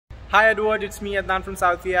Hi Edward, it's me Adnan from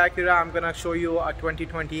Southview Acura. I'm gonna show you a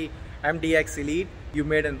 2020 MDX Elite. You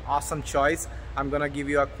made an awesome choice. I'm gonna give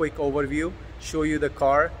you a quick overview, show you the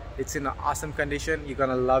car. It's in an awesome condition. You're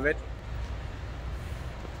gonna love it.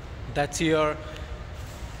 That's your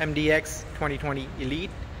MDX 2020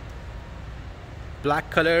 Elite. Black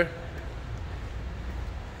color,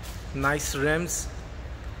 nice rims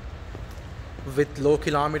with low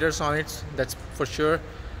kilometers on it, that's for sure.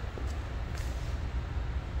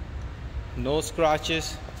 No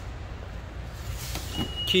scratches,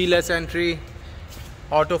 keyless entry,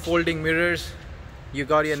 auto folding mirrors. You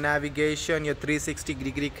got your navigation, your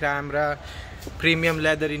 360-degree camera, premium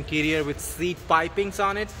leather interior with seat pipings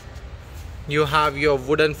on it. You have your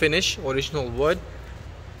wooden finish, original wood.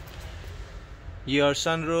 Your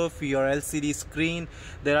sunroof, your LCD screen.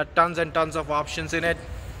 There are tons and tons of options in it.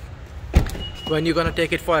 When you're gonna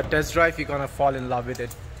take it for a test drive, you're gonna fall in love with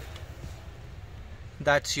it.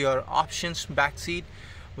 That's your options: back seat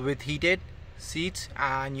with heated seats,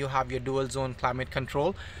 and you have your dual zone climate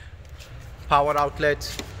control, power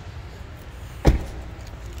outlets.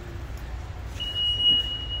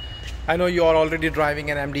 I know you are already driving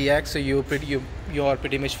an MDX, so you are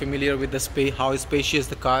pretty much familiar with the how spacious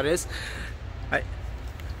the car is.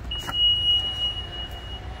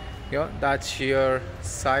 That's your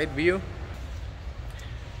side view.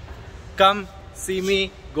 Come see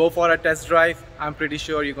me, go for a test drive. I'm pretty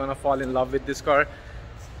sure you're gonna fall in love with this car.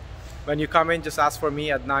 When you come in, just ask for me,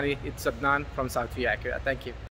 Adnani. It's Adnan from Southview Acura. Thank you.